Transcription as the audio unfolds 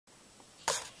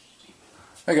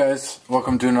Hey guys,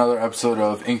 welcome to another episode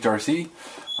of Inked RC.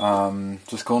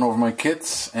 Just going over my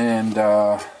kits, and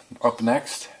up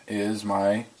next is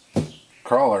my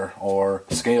crawler, or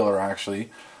scaler actually.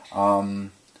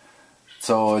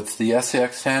 So it's the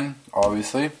Scx10,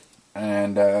 obviously,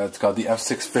 and it's got the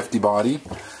F650 body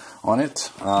on it.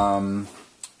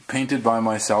 Painted by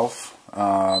myself,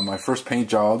 my first paint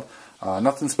job.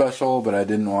 Nothing special, but I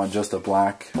didn't want just a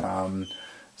black,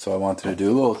 so I wanted to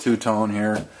do a little two-tone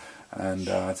here. And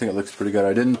I think it looks pretty good.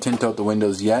 I didn't tint out the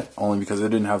windows yet, only because I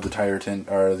didn't have the tire tint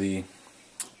or the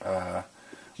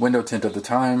window tint at the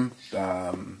time.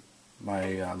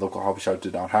 My local hobby shop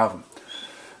did not have them.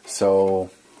 So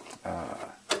I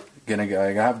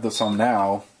have some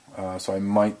now, so I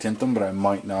might tint them, but I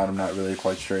might not. I'm not really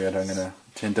quite sure yet. I'm gonna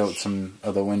tint out some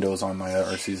of the windows on my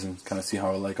RCs and kind of see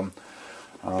how I like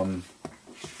them.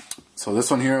 So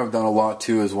this one here I've done a lot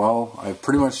to as well. I've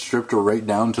pretty much stripped her right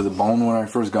down to the bone when I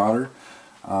first got her,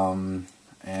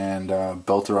 and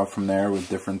built her up from there with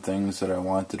different things that I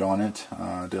wanted on it.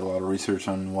 Did a lot of research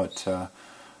on what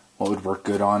would work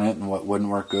good on it and what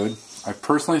wouldn't work good. I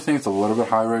personally think it's a little bit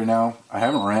high right now. I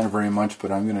haven't ran it very much,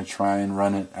 but I'm going to try and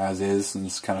run it as is and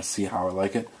just kind of see how I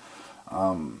like it.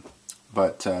 You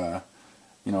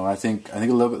know, I think a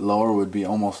little bit lower would be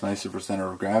almost nicer for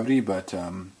center of gravity, but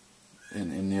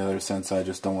in the other sense, I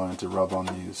just don't want it to rub on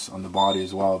the body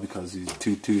as well, because these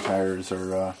two tires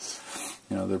are,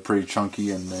 you know, they're pretty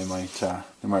chunky and they might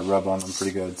rub on them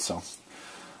pretty good. So,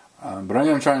 but I'm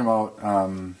gonna try them out.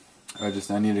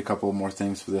 I need a couple more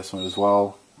things for this one as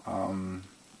well.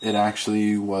 It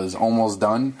actually was almost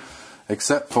done,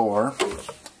 except for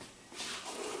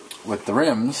with the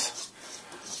rims.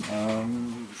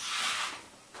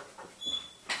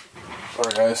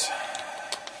 Sorry guys.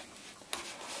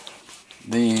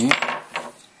 The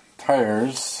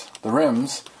tires, the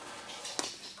rims,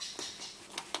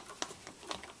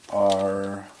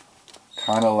 are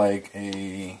kind of like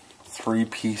a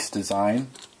three-piece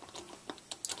design,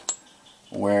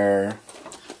 where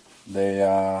they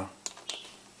have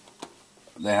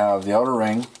the outer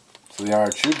ring, so they are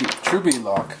a true bead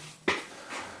lock.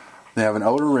 They have an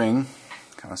outer ring,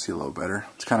 kind of see a little better.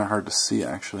 It's kind of hard to see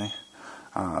actually.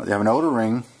 They have an outer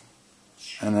ring,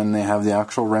 and then they have the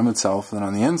actual rim itself, and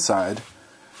on the inside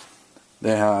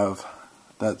they have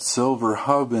that silver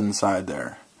hub inside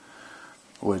there,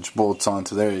 which bolts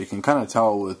onto there. You can kind of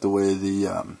tell with the way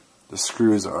the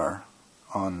screws are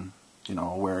on, you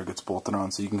know, where it gets bolted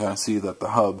on, so you can kind of see that the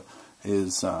hub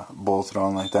is bolted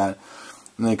on like that.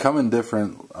 And they come in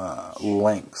different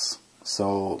lengths,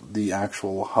 so the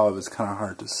actual hub is kind of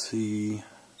hard to see. You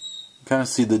kind of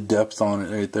see the depth on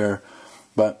it right there,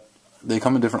 but they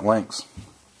come in different lengths.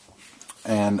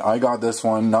 And I got this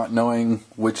one not knowing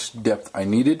which depth I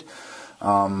needed.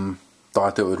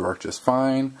 Thought it would work just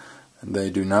fine, and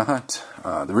they do not.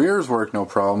 The rears work no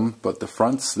problem, but the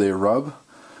fronts, they rub.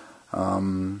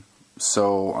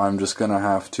 So I'm just gonna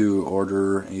have to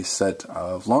order a set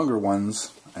of longer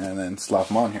ones and then slap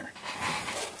them on here.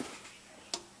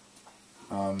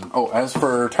 Oh, as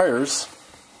for tires,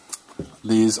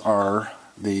 these are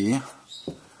the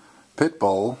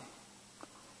Pitbull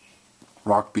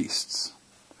Rock Beasts.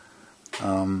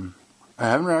 I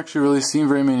haven't actually really seen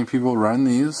very many people run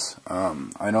these.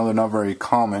 I know they're not very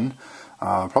common.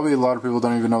 Probably a lot of people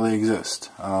don't even know they exist.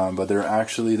 But they're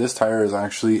actually, this tire is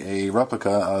actually a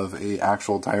replica of a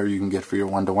actual tire you can get for your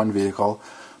one-to-one vehicle,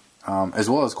 as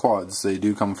well as quads. They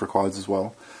do come for quads as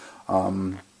well.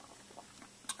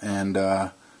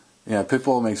 Yeah,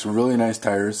 Pitbull makes really nice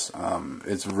tires.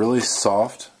 It's really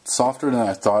soft, softer than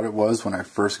I thought it was when I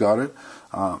first got it,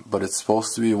 but it's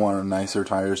supposed to be one of the nicer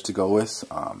tires to go with.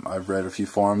 I've read a few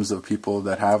forums of people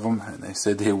that have them, and they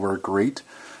said they work great.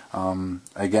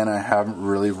 Again, I haven't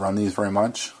really run these very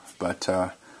much, but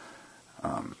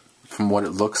from what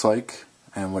it looks like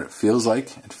and what it feels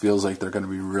like they're going to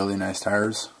be really nice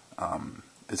tires.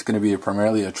 It's going to be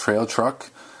primarily a trail truck,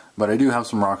 but I do have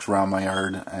some rocks around my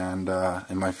yard and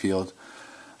in my field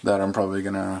that I'm probably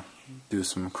going to do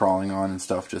some crawling on and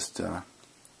stuff, just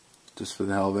for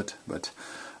the hell of it. But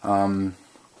and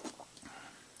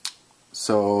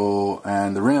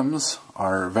the rims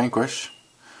are Vanquish,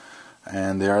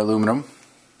 and they are aluminum.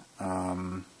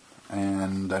 And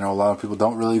I know a lot of people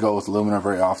don't really go with aluminum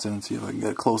very often. Let's see if I can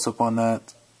get a close up on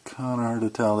that. Kind of hard to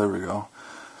tell. There we go.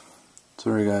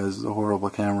 Sorry guys, it's a horrible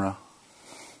camera.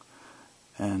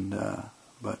 And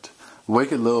but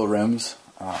wicked little rims,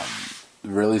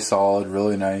 really solid,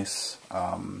 really nice.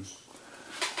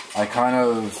 I kind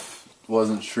of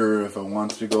wasn't sure if I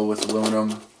wanted to go with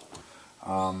aluminum.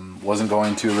 Wasn't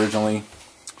going to originally,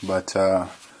 but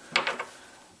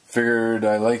figured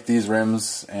I liked these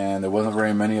rims, and there wasn't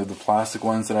very many of the plastic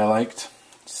ones that I liked,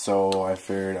 so I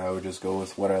figured I would just go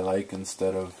with what I like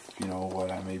instead of, you know, what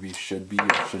I maybe should be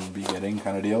or shouldn't be getting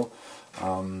kind of deal.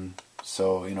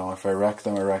 So, you know, if I wreck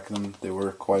them, I wreck them. They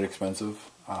were quite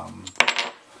expensive,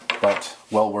 but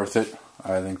well worth it.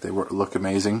 I think they look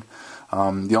amazing.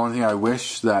 The only thing I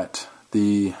wish that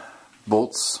the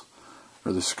bolts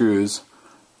or the screws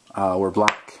were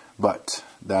black, but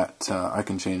that I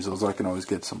can change those. I can always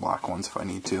get some black ones if I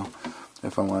need to,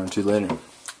 if I wanted to later.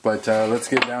 But let's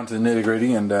get down to the nitty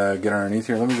gritty and get underneath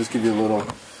here. Let me just give you a little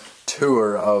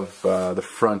tour of the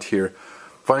front here.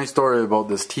 Funny story about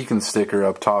this Tekin sticker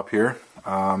up top here.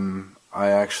 I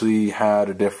actually had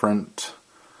a different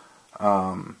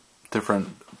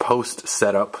post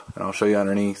setup, and I'll show you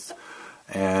underneath.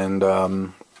 And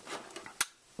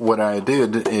what I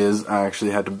did is I actually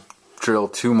had to drill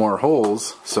 2 more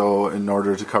holes, so in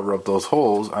order to cover up those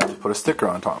holes I just put a sticker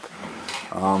on top.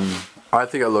 I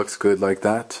think it looks good like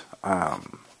that.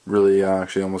 Really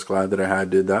actually almost glad that I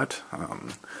did that.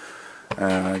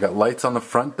 And I got lights on the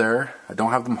front there. I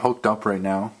don't have them hooked up right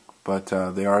now, but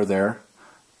they are there.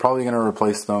 Probably going to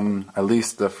replace them, at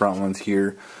least the front ones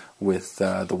here, with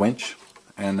the winch,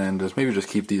 and then maybe just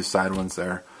keep these side ones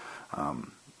there.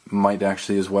 Might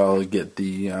actually as well get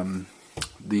the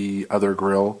other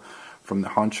grill from the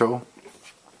honcho.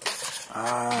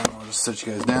 I'll just set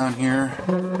you guys down here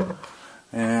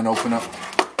and open up.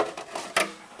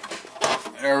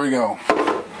 There we go.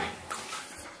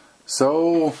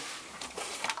 So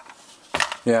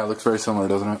yeah, it looks very similar,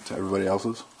 doesn't it, to everybody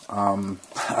else's?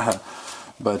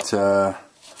 But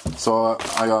so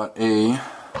I got a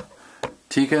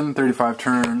Tekin 35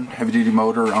 turn heavy duty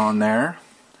motor on there.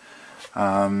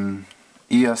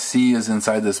 ESC is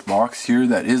inside this box here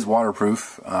that is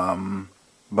waterproof,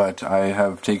 but I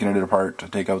have taken it apart to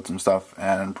take out some stuff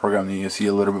and program the ESC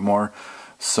a little bit more,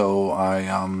 so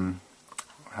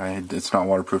it's not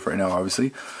waterproof right now,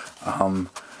 obviously,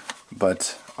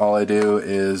 but all I do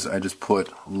is I just put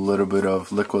a little bit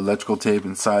of liquid electrical tape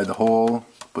inside the hole,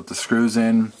 put the screws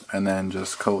in, and then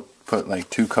just put like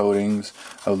 2 coatings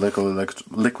of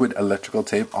liquid electrical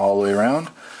tape all the way around.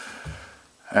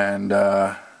 And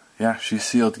yeah, she's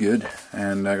sealed good,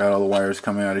 and I got all the wires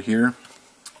coming out of here.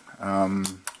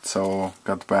 So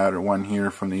got the battery, one here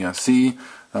from the ESC,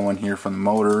 and one here from the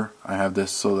motor. I have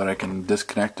this so that I can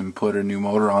disconnect and put a new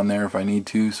motor on there if I need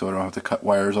to, so I don't have to cut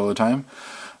wires all the time.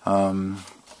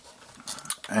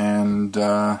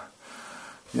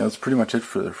 Yeah, that's pretty much it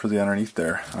for the underneath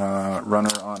there.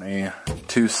 Runner on a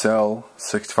 2-cell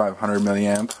 6500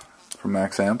 milliamp from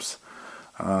Max Amps.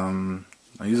 I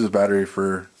use this battery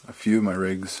for a few of my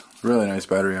rigs. Really nice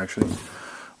battery, actually.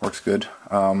 Works good.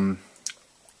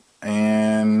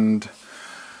 And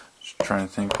just trying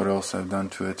to think what else I've done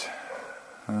to it.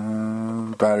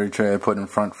 Battery tray I put in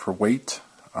front for weight,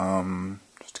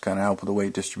 just to kind of help with the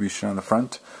weight distribution on the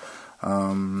front.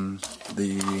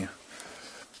 The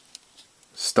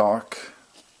stock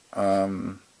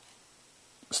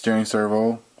steering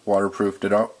servo, waterproofed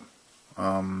it up,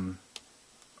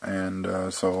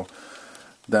 so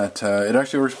that it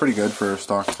actually works pretty good for a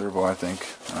stock servo, I think.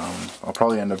 I'll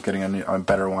probably end up getting a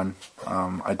better one.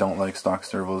 I don't like stock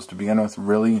servos to begin with,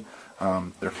 really.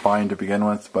 They're fine to begin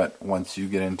with, but once you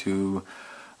get into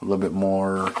a little bit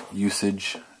more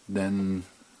usage, then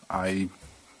I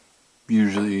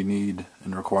usually need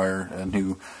and require a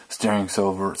new steering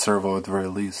servo at the very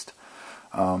least.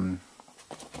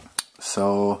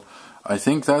 So I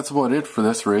think that's about it for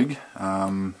this rig.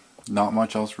 Not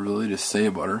much else really to say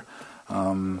about her.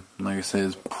 Like I say,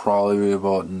 it's probably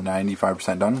about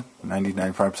 95% done,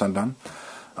 90-95% done.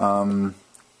 A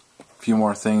few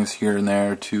more things here and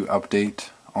there to update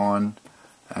on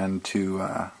and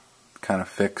to kind of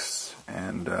fix,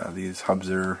 and these hubs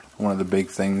are one of the big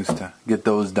things to get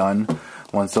those done.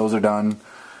 Once those are done,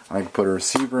 I can put a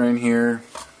receiver in here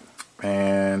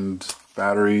and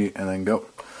battery and then go.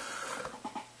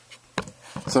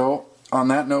 So on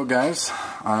that note, guys,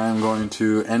 I'm going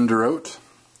to end her out,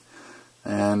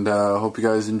 and hope you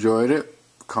guys enjoyed it.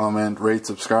 Comment, rate,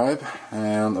 subscribe,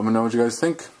 and let me know what you guys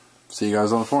think. See you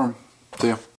guys on the forum. See ya.